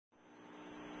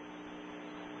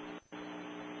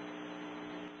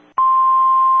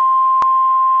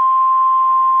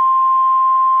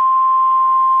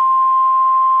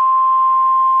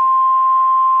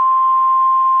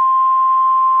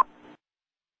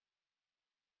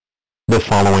The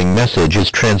following message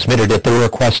is transmitted at the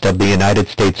request of the United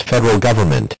States federal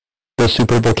government. The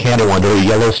supervolcano under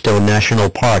Yellowstone National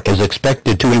Park is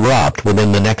expected to erupt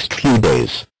within the next few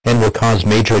days, and will cause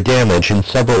major damage in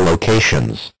several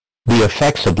locations. The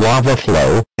effects of lava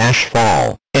flow, ash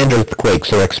fall, and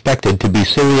earthquakes are expected to be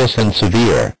serious and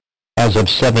severe. As of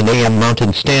 7 a.m.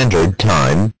 Mountain Standard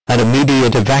Time, an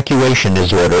immediate evacuation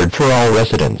is ordered for all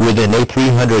residents within a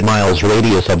 300 miles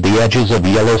radius of the edges of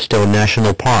Yellowstone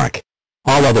National Park.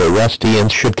 All other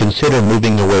residents should consider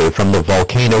moving away from the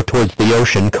volcano towards the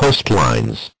ocean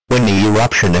coastlines. When the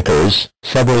eruption occurs,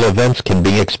 several events can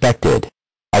be expected.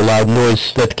 A loud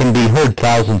noise that can be heard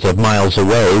thousands of miles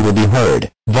away will be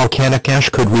heard. Volcanic ash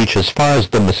could reach as far as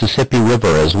the Mississippi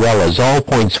River as well as all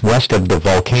points west of the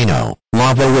volcano.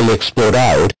 Lava will explode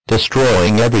out,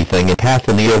 destroying everything in path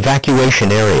in the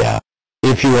evacuation area.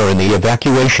 If you are in the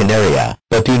evacuation area,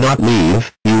 but do not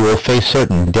leave, you will face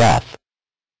certain death.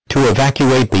 To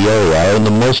evacuate the area in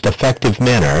the most effective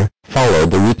manner, follow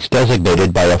the routes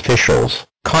designated by officials.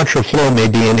 Contraflow may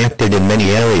be enacted in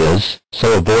many areas,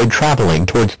 so avoid traveling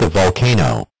towards the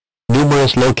volcano.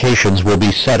 Numerous locations will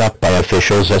be set up by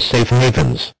officials as safe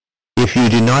havens. If you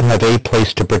do not have a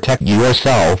place to protect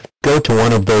yourself, go to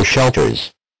one of those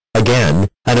shelters. Again,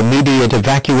 an immediate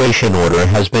evacuation order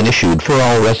has been issued for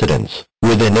all residents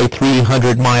within a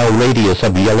 300-mile radius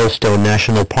of Yellowstone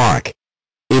National Park.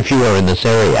 If you are in this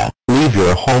area, leave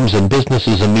your homes and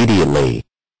businesses immediately.